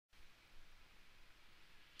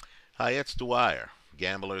Hi, it's Dwyer,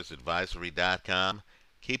 gamblersadvisory.com,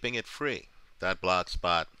 keeping it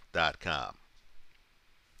free.blogspot.com.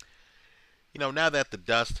 Now that the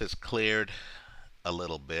dust has cleared a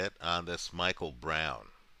little bit on this Michael Brown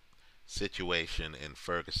situation in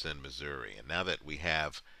Ferguson, Missouri, and now that we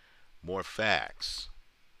have more facts,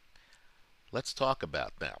 let's talk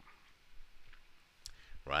about them,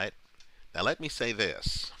 right? Now, let me say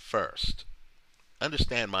this first.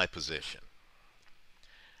 Understand my position.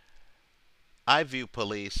 I view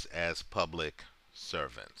police as public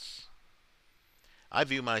servants. I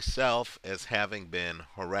view myself as having been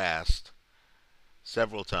harassed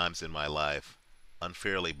several times in my life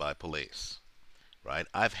unfairly by police, right?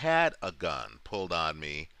 I've had a gun pulled on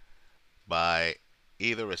me by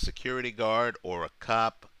either a security guard or a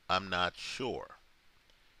cop, I'm not sure,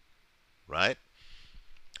 right?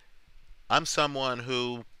 I'm someone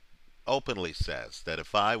who openly says that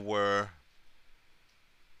if I were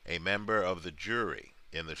a member of the jury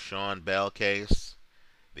in the Sean Bell case,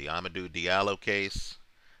 the Amadou Diallo case,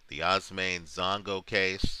 the Osmane Zongo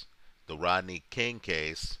case, the Rodney King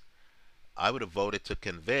case, I would have voted to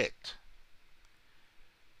convict,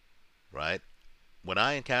 right? When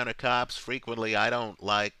I encounter cops, frequently I don't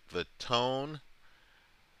like the tone.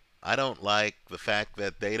 I don't like the fact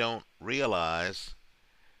that they don't realize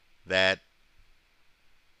that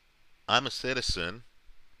I'm a citizen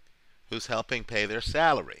who's helping pay their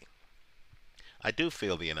salary. I do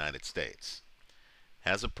feel the United States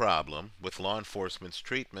has a problem with law enforcement's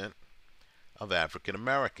treatment of African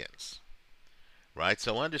Americans, right?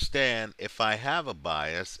 So understand, if I have a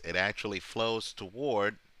bias, it actually flows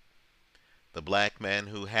toward the black men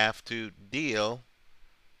who have to deal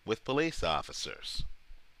with police officers,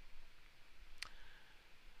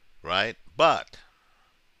 right? But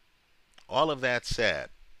all of that said,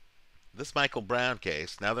 this Michael Brown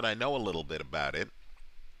case, now that I know a little bit about it,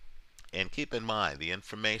 and keep in mind the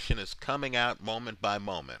information is coming out moment by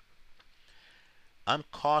moment, I'm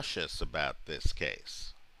cautious about this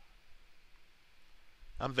case.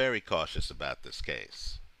 I'm very cautious about this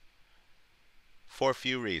case for a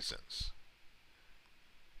few reasons,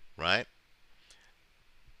 right?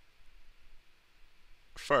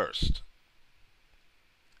 First,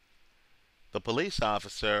 the police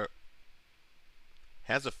officer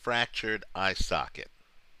has a fractured eye socket.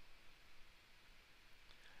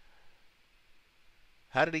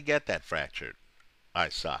 How did he get that fractured eye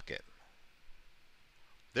socket?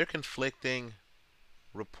 They're conflicting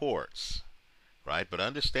reports, right? But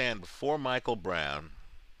understand, before Michael Brown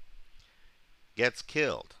gets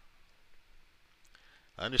killed,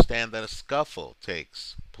 understand that a scuffle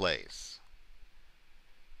takes place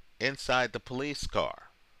inside the police car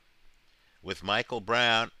with Michael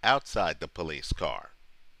Brown outside the police car,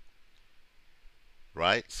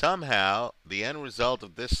 right? Somehow, the end result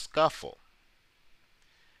of this scuffle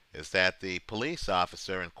is that the police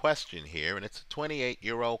officer in question here, and it's a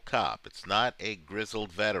 28-year-old cop, it's not a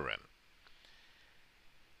grizzled veteran,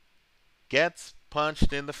 gets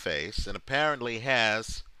punched in the face and apparently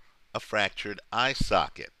has a fractured eye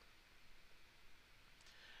socket,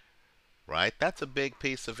 right? That's a big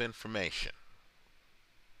piece of information.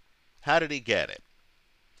 How did he get it?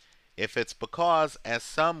 If it's because, as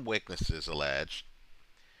some witnesses alleged,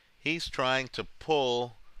 he's trying to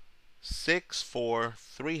pull 6'4",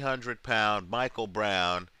 300-pound Michael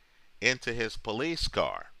Brown into his police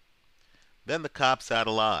car, then the cop's out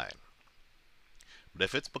of line. But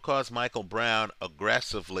if it's because Michael Brown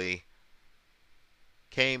aggressively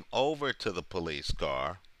came over to the police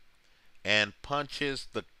car and punches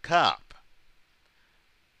the cop,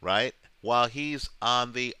 right, while he's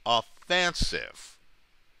on the offensive,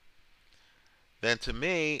 then to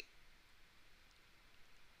me,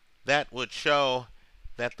 that would show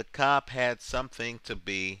that the cop had something to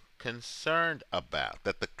be concerned about,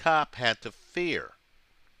 that the cop had to fear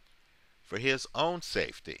for his own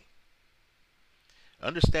safety.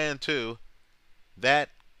 Understand, too, that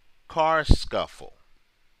car scuffle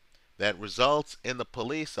that results in the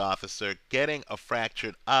police officer getting a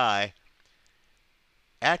fractured eye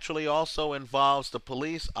actually also involves the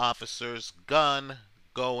police officer's gun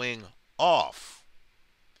going off.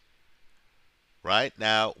 Right?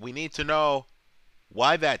 Now, we need to know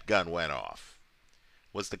why that gun went off.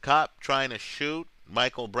 Was the cop trying to shoot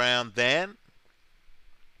Michael Brown then?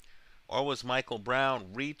 Or was Michael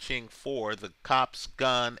Brown reaching for the cop's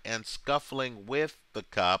gun and scuffling with the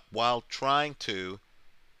cop while trying to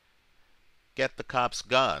get the cop's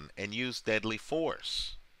gun and use deadly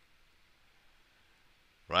force?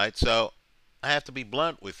 Right? So, I have to be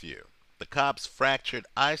blunt with you. The cop's fractured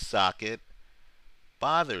eye socket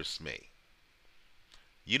bothers me.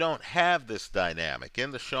 You don't have this dynamic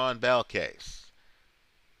in the Sean Bell case,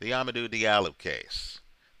 the Amadou Diallo case,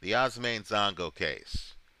 the Osmane Zongo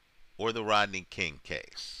case, or the Rodney King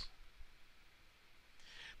case.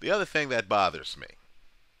 The other thing that bothers me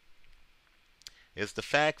is the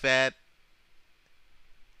fact that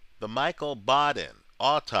the Michael Baden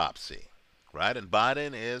autopsy, right? And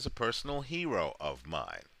Baden is a personal hero of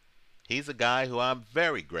mine. He's a guy who I'm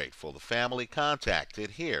very grateful the family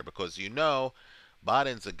contacted here because you know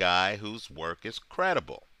Baden's a guy whose work is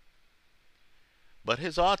credible. But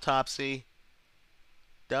his autopsy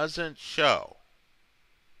doesn't show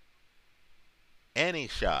any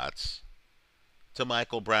shots to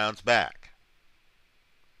Michael Brown's back.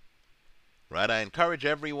 Right? I encourage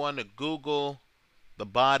everyone to Google the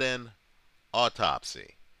Baden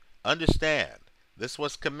autopsy. Understand, this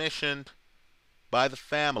was commissioned by the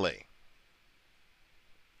family.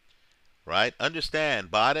 Right?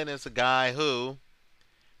 Understand, Baden is a guy who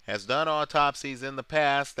has done autopsies in the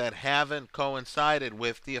past that haven't coincided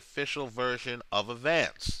with the official version of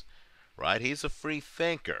events. Right? He's a free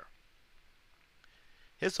thinker.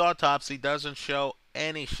 His autopsy doesn't show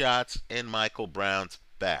any shots in Michael Brown's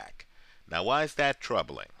back. Now, why is that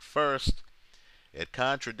troubling? First, it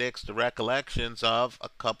contradicts the recollections of a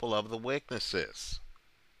couple of the witnesses.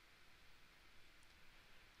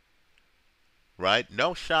 Right?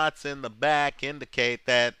 No shots in the back indicate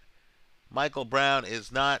that Michael Brown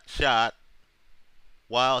is not shot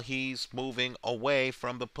while he's moving away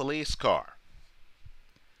from the police car.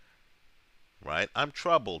 Right? I'm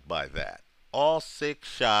troubled by that. All 6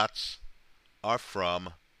 shots are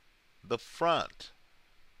from the front.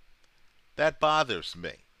 That bothers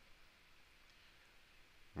me.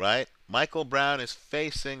 Right? Michael Brown is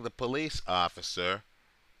facing the police officer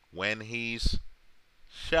when he's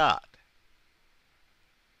shot.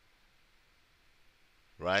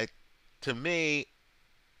 Right? To me,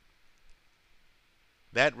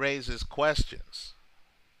 that raises questions.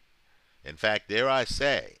 In fact, dare I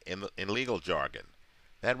say, in legal jargon,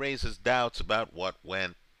 that raises doubts about what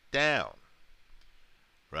went down.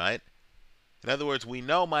 Right? In other words, we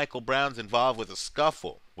know Michael Brown's involved with a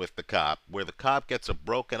scuffle with the cop where the cop gets a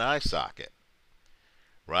broken eye socket.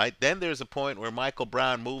 Right? Then there's a point where Michael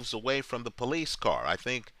Brown moves away from the police car. I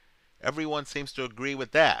think everyone seems to agree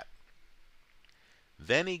with that.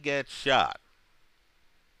 Then he gets shot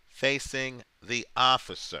facing the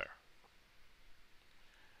officer.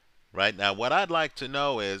 Right? Now, what I'd like to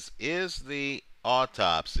know is the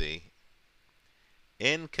autopsy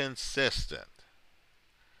inconsistent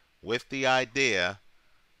with the idea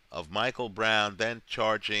of Michael Brown then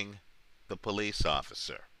charging the police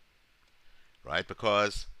officer? Right?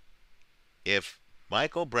 Because if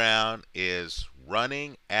Michael Brown is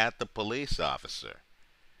running at the police officer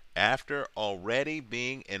after already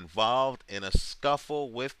being involved in a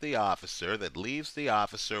scuffle with the officer that leaves the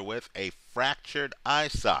officer with a fractured eye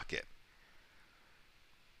socket,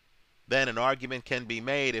 then an argument can be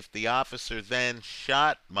made if the officer then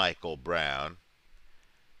shot Michael Brown,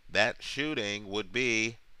 that shooting would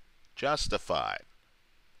be justified.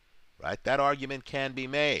 Right? That argument can be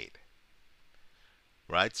made.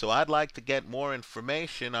 Right? So I'd like to get more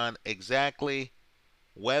information on exactly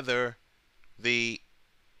whether the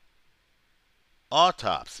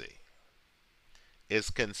autopsy is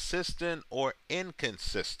consistent or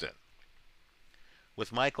inconsistent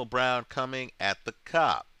with Michael Brown coming at the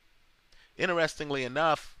cop. Interestingly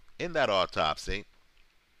enough, in that autopsy,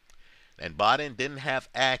 and Baden didn't have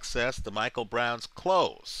access to Michael Brown's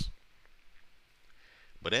clothes.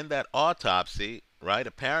 But in that autopsy, right,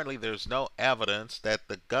 apparently there's no evidence that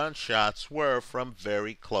the gunshots were from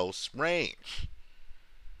very close range.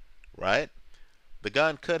 Right? The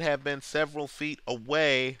gun could have been several feet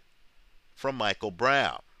away from Michael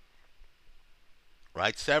Brown.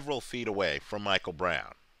 Right? Several feet away from Michael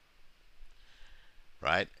Brown.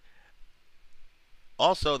 Right?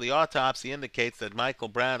 Also, the autopsy indicates that Michael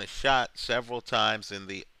Brown is shot several times in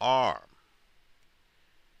the arm.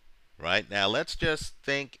 Right? Now, let's just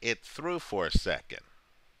think it through for a second.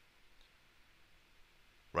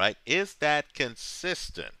 Right? Is that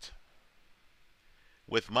consistent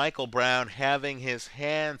with Michael Brown having his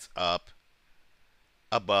hands up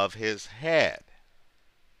above his head?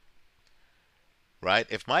 Right?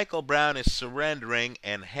 If Michael Brown is surrendering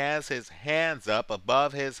and has his hands up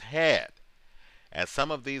above his head, as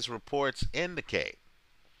some of these reports indicate,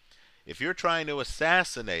 if you're trying to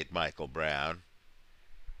assassinate Michael Brown,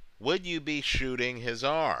 would you be shooting his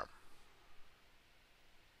arm?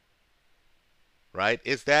 Right?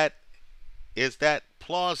 Is that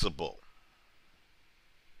plausible?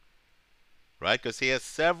 right? Because he has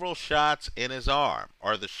several shots in his arm.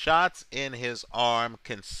 Are the shots in his arm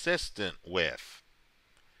consistent with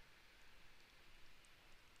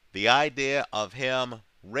the idea of him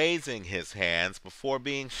raising his hands before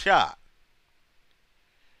being shot?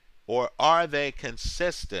 Or are they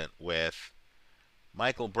consistent with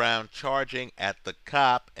Michael Brown charging at the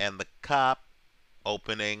cop and the cop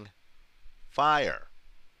opening fire?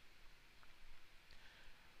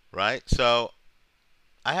 Right? So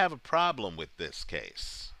I have a problem with this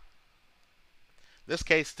case. This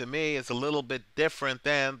case to me is a little bit different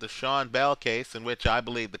than the Sean Bell case, in which I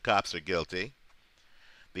believe the cops are guilty,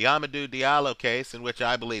 the Amadou Diallo case, in which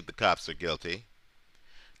I believe the cops are guilty,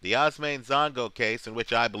 the Osmane Zongo case, in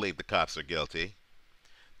which I believe the cops are guilty,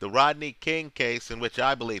 the Rodney King case, in which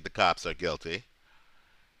I believe the cops are guilty.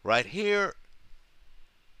 Right here,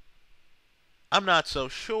 I'm not so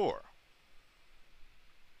sure.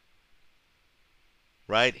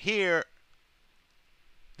 Right here,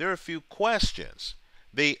 there are a few questions.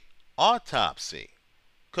 The autopsy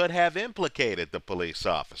could have implicated the police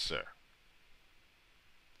officer,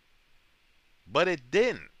 but it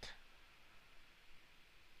didn't.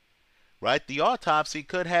 Right? The autopsy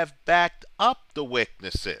could have backed up the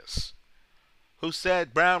witnesses who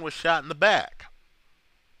said Brown was shot in the back,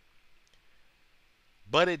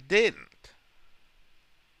 but it didn't.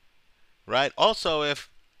 Right? Also, if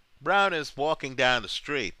Brown is walking down the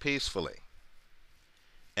street peacefully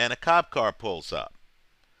and a cop car pulls up,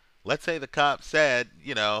 let's say the cop said,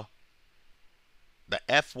 the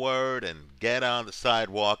F word and get on the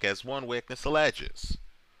sidewalk, as one witness alleges.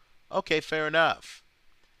 Okay, fair enough.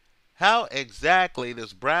 How exactly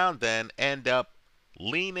does Brown then end up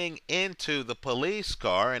leaning into the police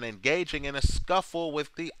car and engaging in a scuffle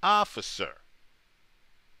with the officer?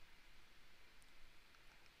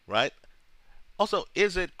 Right? Also,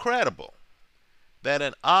 is it credible that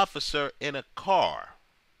an officer in a car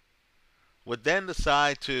would then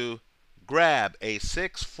decide to grab a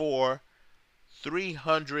 6'4",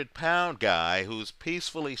 300-pound guy who's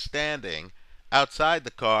peacefully standing outside the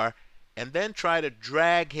car and then try to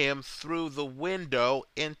drag him through the window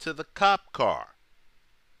into the cop car?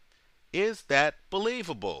 Is that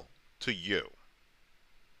believable to you?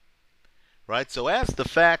 Right? So as the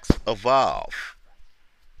facts evolve,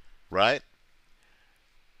 right,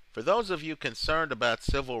 for those of you concerned about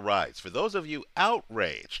civil rights, for those of you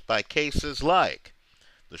outraged by cases like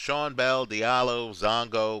the Sean Bell, Diallo,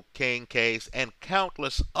 Zongo, King case, and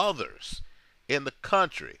countless others in the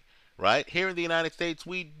country, right? Here in the United States,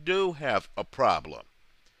 we do have a problem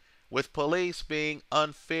with police being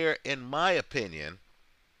unfair, in my opinion,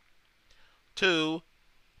 to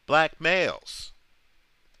black males.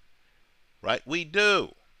 Right? We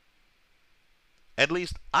do. At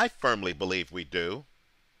least I firmly believe we do.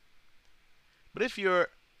 But if you're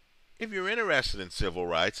interested in civil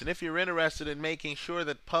rights, and if you're interested in making sure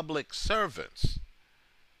that public servants,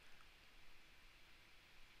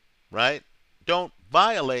 right, don't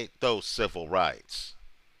violate those civil rights,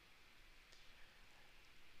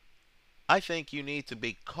 I think you need to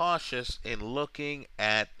be cautious in looking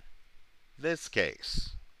at this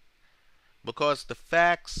case, because the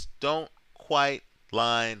facts don't quite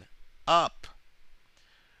line up.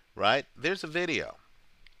 Right? There's a video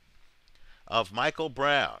of Michael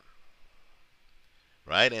Brown,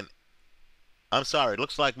 right? And I'm sorry, it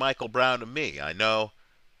looks like Michael Brown to me. I know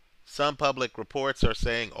some public reports are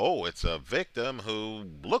saying, oh, it's a victim who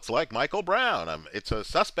looks like Michael Brown. It's a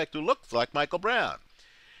suspect who looks like Michael Brown.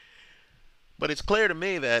 But it's clear to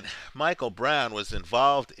me that Michael Brown was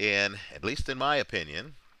involved in, at least in my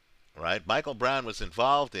opinion, right? Michael Brown was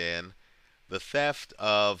involved in the theft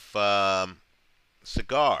of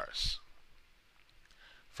cigars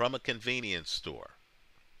from a convenience store.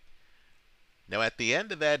 Now, at the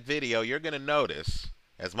end of that video, you're going to notice,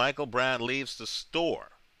 as Michael Brown leaves the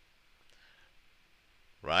store,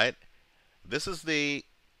 right? This is the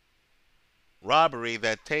robbery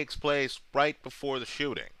that takes place right before the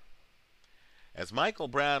shooting. As Michael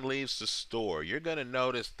Brown leaves the store, you're going to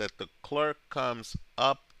notice that the clerk comes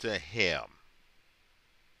up to him,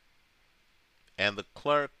 and the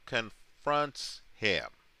clerk confronts him.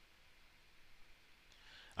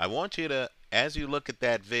 I want you to, as you look at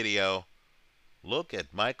that video, look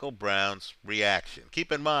at Michael Brown's reaction.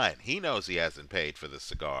 Keep in mind, he knows he hasn't paid for the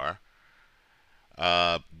cigars,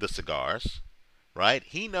 right?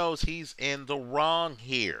 He knows he's in the wrong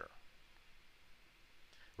here,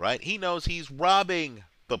 right? He knows he's robbing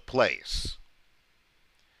the place.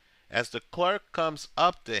 As the clerk comes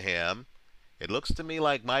up to him, it looks to me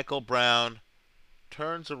like Michael Brown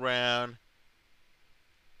turns around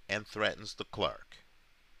and threatens the clerk.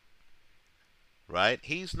 right?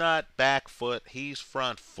 He's not back foot, he's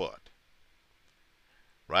front foot,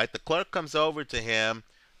 right? The clerk comes over to him.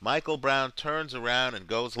 Michael Brown turns around and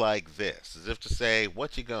goes like this, as if to say,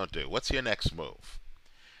 what you gonna do? What's your next move?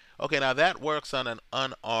 Okay, now that works on an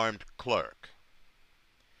unarmed clerk.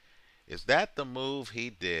 Is that the move he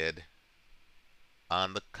did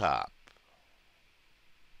on the cop?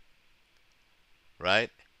 Right?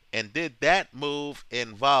 And did that move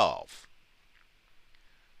involve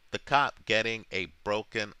the cop getting a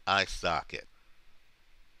broken eye socket?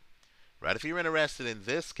 Right? If you're interested in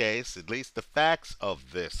this case, at least the facts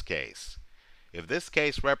of this case, if this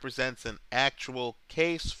case represents an actual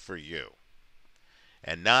case for you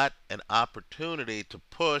and not an opportunity to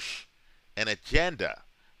push an agenda,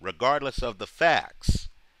 regardless of the facts,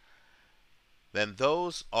 then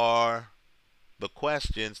those are the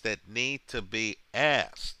questions that need to be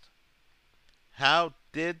asked. How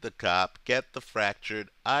did the cop get the fractured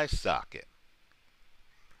eye socket?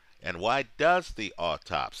 And why does the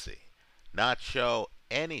autopsy not show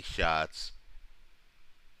any shots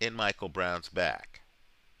in Michael Brown's back?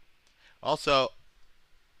 Also,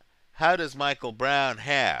 how does Michael Brown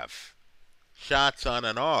have shots on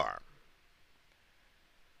an arm,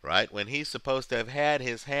 right, when he's supposed to have had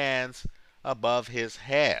his hands above his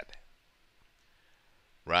head,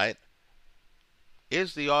 right?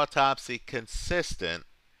 Is the autopsy consistent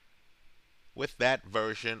with that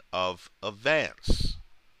version of events?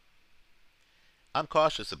 I'm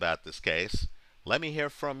cautious about this case. Let me hear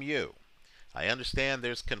from you. I understand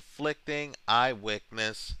there's conflicting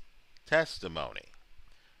eyewitness testimony,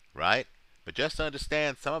 right? But just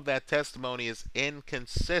understand some of that testimony is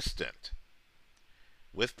inconsistent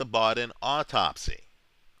with the Bawden autopsy,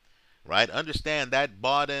 right? Understand that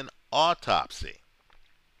Bawden autopsy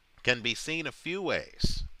can be seen a few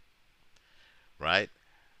ways, right?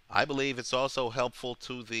 I believe it's also helpful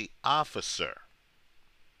to the officer.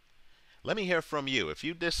 Let me hear from you. If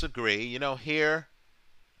you disagree, here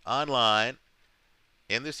online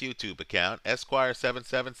in this YouTube account,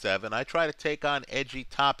 Esquire777, I try to take on edgy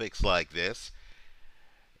topics like this,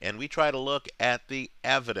 and we try to look at the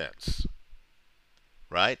evidence,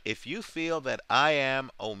 right? If you feel that I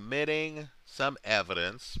am omitting some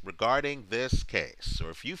evidence regarding this case,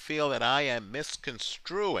 or if you feel that I am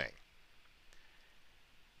misconstruing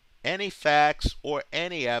any facts or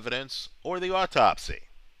any evidence or the autopsy,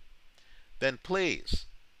 then please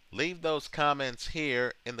leave those comments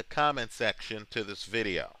here in the comment section to this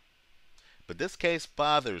video. But this case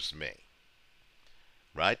bothers me,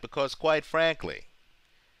 right? Because quite frankly,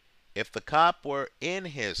 if the cop were in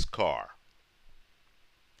his car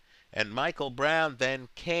and Michael Brown then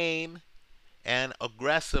came and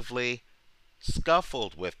aggressively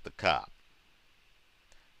scuffled with the cop,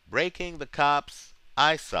 breaking the cop's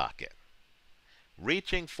eye socket,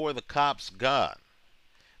 reaching for the cop's gun,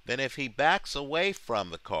 then if he backs away from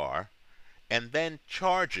the car and then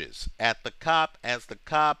charges at the cop as the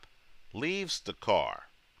cop leaves the car,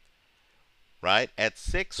 right, at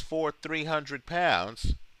 6'4", 300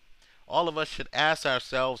 pounds, all of us should ask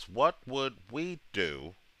ourselves, what would we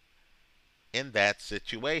do in that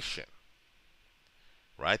situation?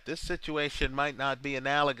 Right? This situation might not be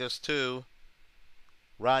analogous to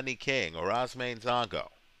Rodney King or Osmane Zongo.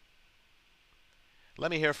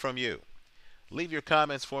 Let me hear from you. Leave your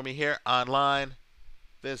comments for me here online.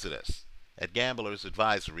 Visit us at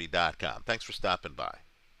gamblersadvisory.com. Thanks for stopping by.